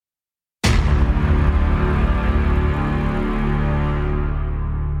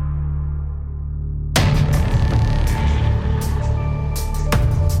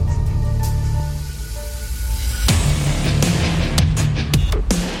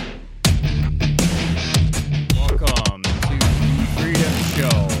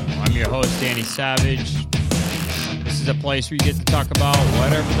Savage. This is a place where you get to talk about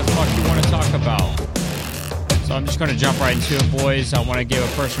whatever the fuck you want to talk about. So I'm just going to jump right into it, boys. I want to give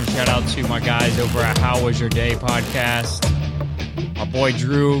a personal shout out to my guys over at How Was Your Day podcast. My boy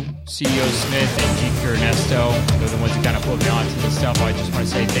Drew, CEO Smith, and GQ Ernesto. They're the ones that kind of put me onto this stuff. I just want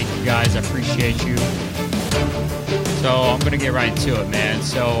to say thank you guys. I appreciate you. So I'm going to get right into it, man.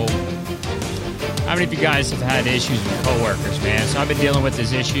 So how many of you guys have had issues with coworkers, man? So I've been dealing with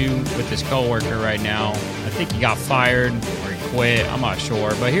this issue with this coworker right now. I think he got fired or he quit. I'm not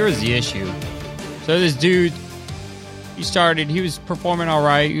sure. But here was the issue. So this dude, he was performing all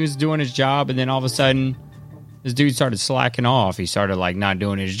right. He was doing his job. And then all of a sudden, this dude started slacking off. He started not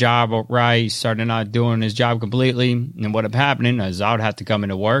doing his job right. He started not doing his job completely. And what had happening is I would have to come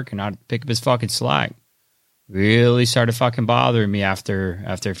into work and I'd pick up his fucking slack. Really started fucking bothering me after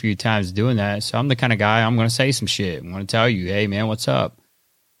a few times doing that. So I'm the kind of guy, I'm going to say some shit. I'm going to tell you, hey, man, what's up?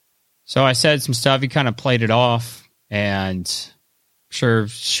 So I said some stuff. He kind of played it off. And sure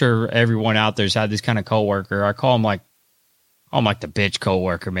everyone out there's had this kind of coworker. I call him like the bitch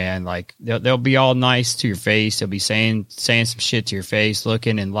coworker, man. Like they'll be all nice to your face. They'll be saying some shit to your face,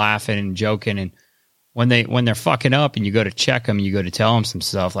 looking and laughing and joking. And when they're fucking up and you go to check them, you go to tell them some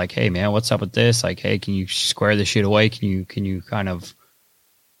stuff like, hey man, what's up with this? Like, hey, can you square this shit away? Can you kind of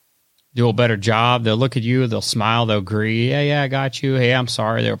do a better job? They'll look at you, they'll smile, they'll agree. Yeah, I got you. Hey, I'm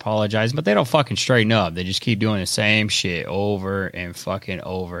sorry. They're apologizing, but they don't fucking straighten up. They just keep doing the same shit over and fucking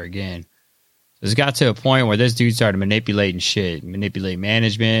over again. So it's got to a point where this dude started manipulating shit, manipulating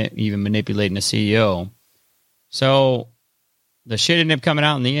management, even manipulating the CEO. So the shit ended up coming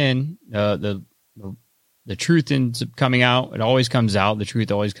out in the end. The truth ends up coming out. It always comes out. The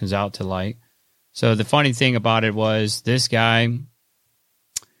truth always comes out to light. So the funny thing about it was this guy,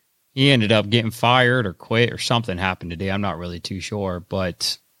 he ended up getting fired or quit or something happened today. I'm not really too sure,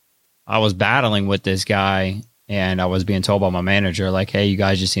 but I was battling with this guy and I was being told by my manager, like, hey, you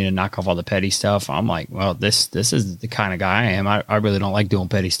guys just need to knock off all the petty stuff. I'm like, well, this is the kind of guy I am. I really don't like doing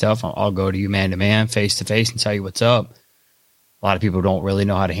petty stuff. I'll go to you man to man, face to face and tell you what's up. A lot of people don't really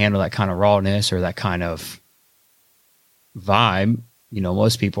know how to handle that kind of rawness or that kind of vibe. You know,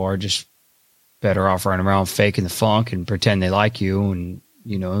 most people are just better off running around faking the funk and pretend they like you and,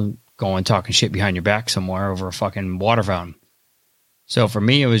 you know, going talking shit behind your back somewhere over a fucking water fountain. So for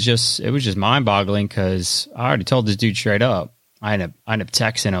me, it was just mind boggling because I already told this dude straight up. I ended up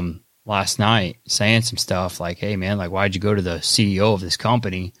texting him last night saying some stuff like, hey man, like, why'd you go to the CEO of this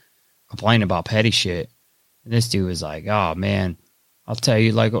company complaining about petty shit? And this dude was like, oh, man, I'll tell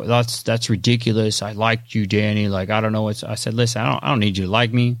you, like, that's ridiculous. I liked you, Danny. Like, I don't know I said, listen, I don't need you to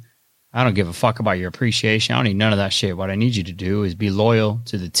like me. I don't give a fuck about your appreciation. I don't need none of that shit. What I need you to do is be loyal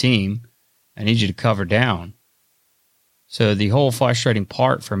to the team. I need you to cover down. So the whole frustrating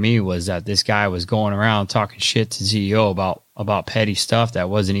part for me was that this guy was going around talking shit to CEO about petty stuff that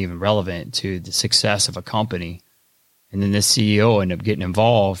wasn't even relevant to the success of a company. And then this CEO ended up getting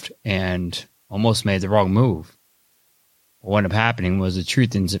involved and almost made the wrong move. What ended up happening was the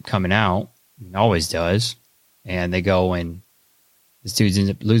truth ends up coming out. It always does. And they go and this dude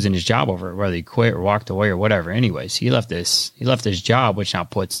ends up losing his job over it, whether he quit or walked away or whatever. Anyways, he left his job, which now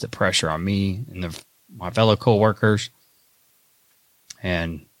puts the pressure on me and my fellow coworkers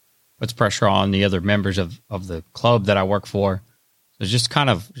and puts pressure on the other members of the club that I work for. So it's just kind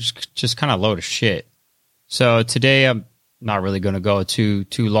of a load of shit. So today I'm not really going to go too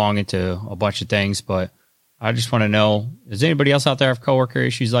long into a bunch of things, but I just want to know, does anybody else out there have coworker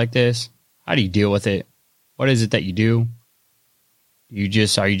issues like this? How do you deal with it? What is it that you do? Are you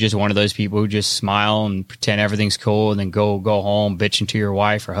just one of those people who just smile and pretend everything's cool and then go home bitching to your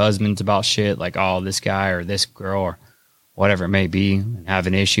wife or husbands about shit like, oh, this guy or this girl or whatever it may be and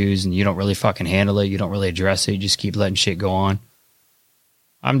having issues and you don't really fucking handle it. You don't really address it. You just keep letting shit go on.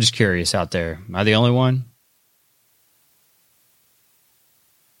 I'm just curious out there. Am I the only one?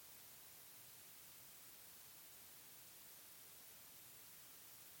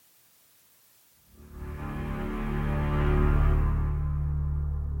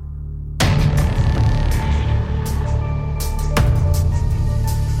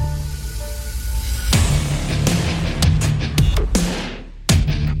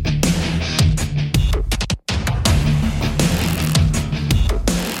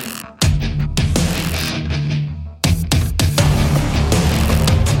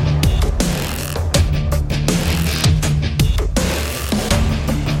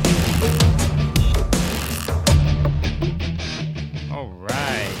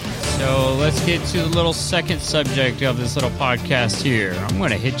 let's get to the little second subject of this little podcast here. I'm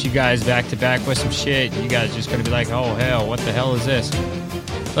going to hit you guys back to back with some shit. You guys are just going to be like, oh, hell, what the hell is this?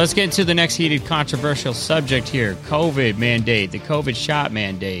 Let's get into the next heated controversial subject here. COVID mandate, the COVID shot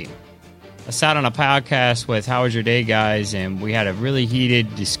mandate. I sat on a podcast with How Was Your Day guys, and we had a really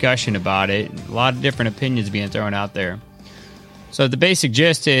heated discussion about it. A lot of different opinions being thrown out there. So the basic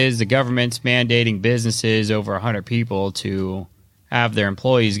gist is the government's mandating businesses over 100 people to have their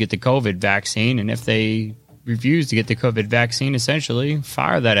employees get the COVID vaccine. And if they refuse to get the COVID vaccine, essentially,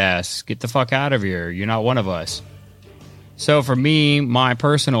 fire that ass. Get the fuck out of here. You're not one of us. So for me, my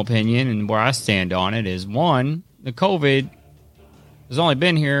personal opinion and where I stand on it is, one, the COVID has only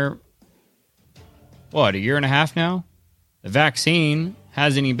been here, a year and a half now? The vaccine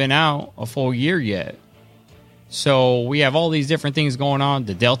hasn't even been out a full year yet. So we have all these different things going on.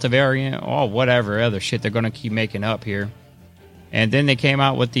 The Delta variant, whatever other shit they're going to keep making up here. And then they came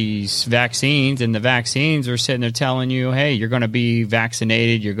out with these vaccines, and the vaccines are sitting there telling you, hey, you're going to be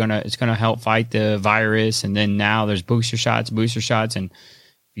vaccinated. It's going to help fight the virus. And then now there's booster shots. And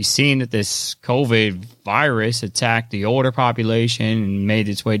you've seen that this COVID virus attacked the older population and made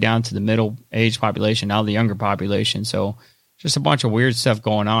its way down to the middle age population, now the younger population. So just a bunch of weird stuff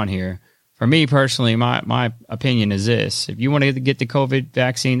going on here. For me personally, my opinion is this. If you want to get the COVID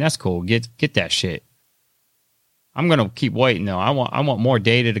vaccine, that's cool. Get that shit. I'm going to keep waiting, though. I want more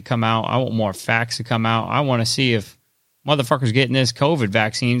data to come out. I want more facts to come out. I want to see if motherfuckers getting this COVID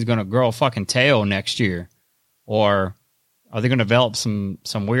vaccine is going to grow a fucking tail next year. Or are they going to develop some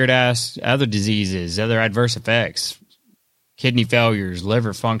weird-ass other diseases, other adverse effects, kidney failures,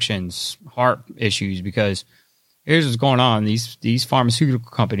 liver functions, heart issues? Because here's what's going on. These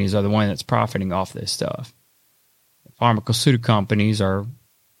pharmaceutical companies are the one that's profiting off this stuff. Pharmaceutical companies are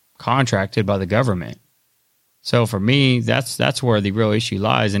contracted by the government. So for me, that's where the real issue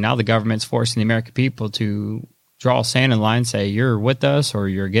lies. And now the government's forcing the American people to draw a sand in line and say, you're with us or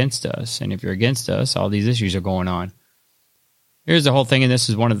you're against us. And if you're against us, all these issues are going on. Here's the whole thing, and this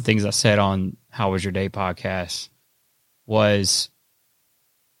is one of the things I said on How Was Your Day podcast, was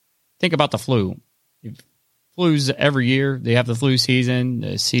think about the flu. Flu's every year. They have the flu season. The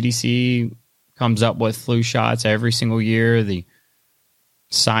CDC comes up with flu shots every single year. The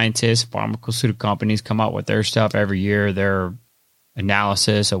scientists, pharmaceutical companies come out with their stuff every year, their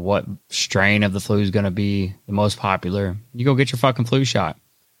analysis of what strain of the flu is going to be the most popular. You go get your fucking flu shot,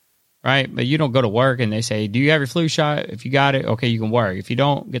 right? But you don't go to work and they say, do you have your flu shot? If you got it, okay, you can work. If you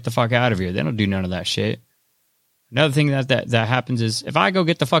don't, get the fuck out of here. They don't do none of that shit. Another thing that happens is if I go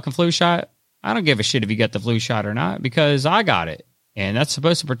get the fucking flu shot, I don't give a shit if you get the flu shot or not because I got it. And that's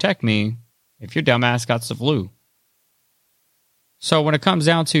supposed to protect me if your dumbass got the flu. So when it comes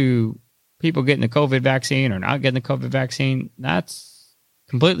down to people getting the COVID vaccine or not getting the COVID vaccine, that's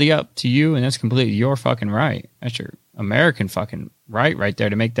completely up to you, and that's completely your fucking right. That's your American fucking right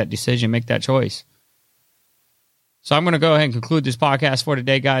there to make that decision, make that choice. So I'm going to go ahead and conclude this podcast for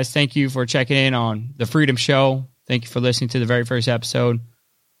today, guys. Thank you for checking in on The Freedom Show. Thank you for listening to the very first episode.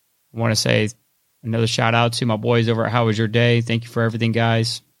 I want to say another shout out to my boys over at How Was Your Day. Thank you for everything,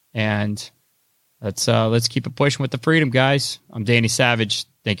 guys. And let's keep it pushing with the freedom, guys. I'm Danny Savage.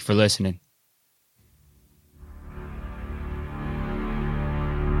 Thank you for listening.